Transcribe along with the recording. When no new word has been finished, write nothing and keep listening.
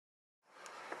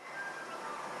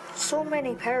So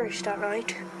many perished that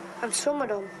night, and some of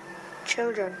them,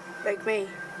 children like me.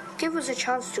 Give us a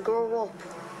chance to grow up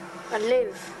and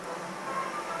live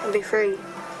and be free.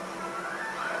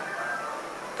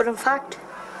 But in fact,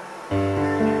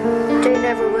 they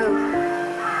never will.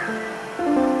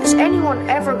 Is anyone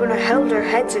ever going to hold their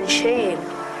heads in shame?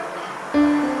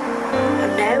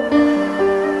 And now,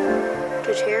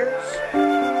 the tears.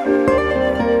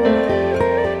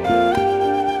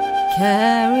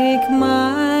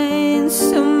 Carrickmines,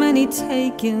 so many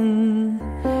taken,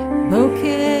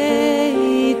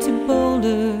 bouquet to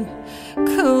boulder,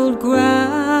 cold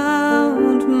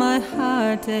ground, my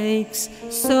heart aches,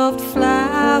 soft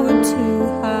flower to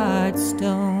hard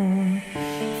stone.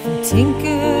 From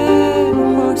tinker,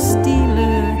 horse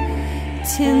dealer,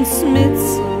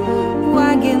 tinsmiths,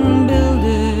 wagon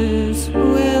builders,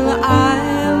 will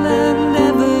Ireland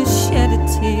ever shed a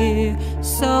tear?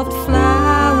 Soft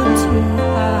flower to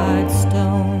hard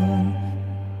stone.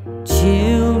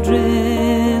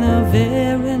 Children of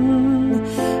Erin,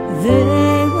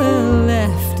 they were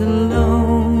left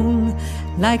alone,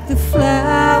 like the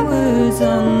flowers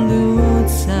on the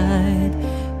roadside,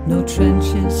 no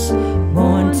trenches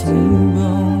born to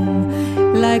roam.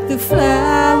 Like the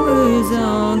flowers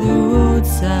on the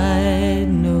roadside,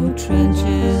 no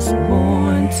trenches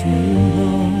born to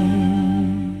roam.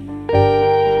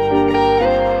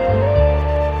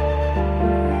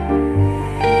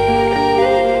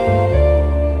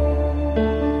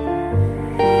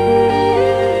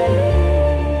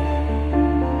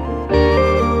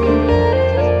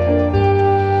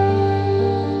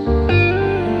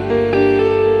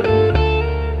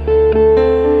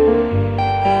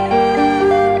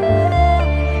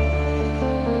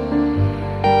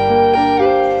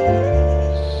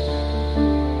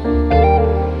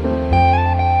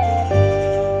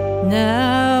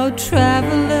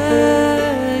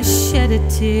 Travelers shed a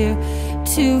tear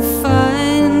to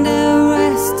find a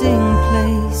resting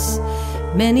place.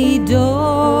 Many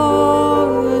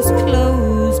doors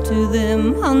closed to them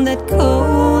on that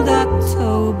cold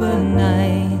October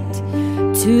night.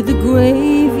 To the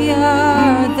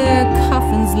graveyard their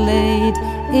coffins laid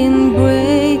in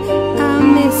grey, a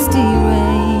misty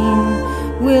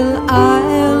rain. Will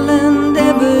Ireland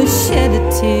ever shed a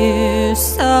tear?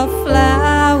 Soft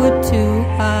flower to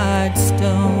hard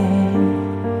stone.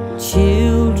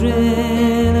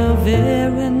 Children of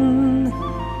Erin,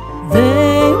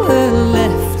 they were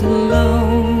left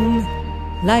alone,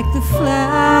 like the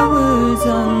flowers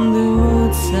on the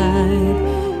roadside,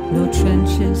 no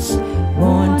trenches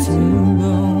born to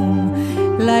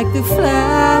roam. Like the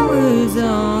flowers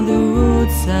on the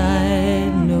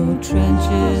roadside, no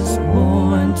trenches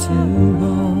born to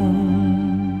roam.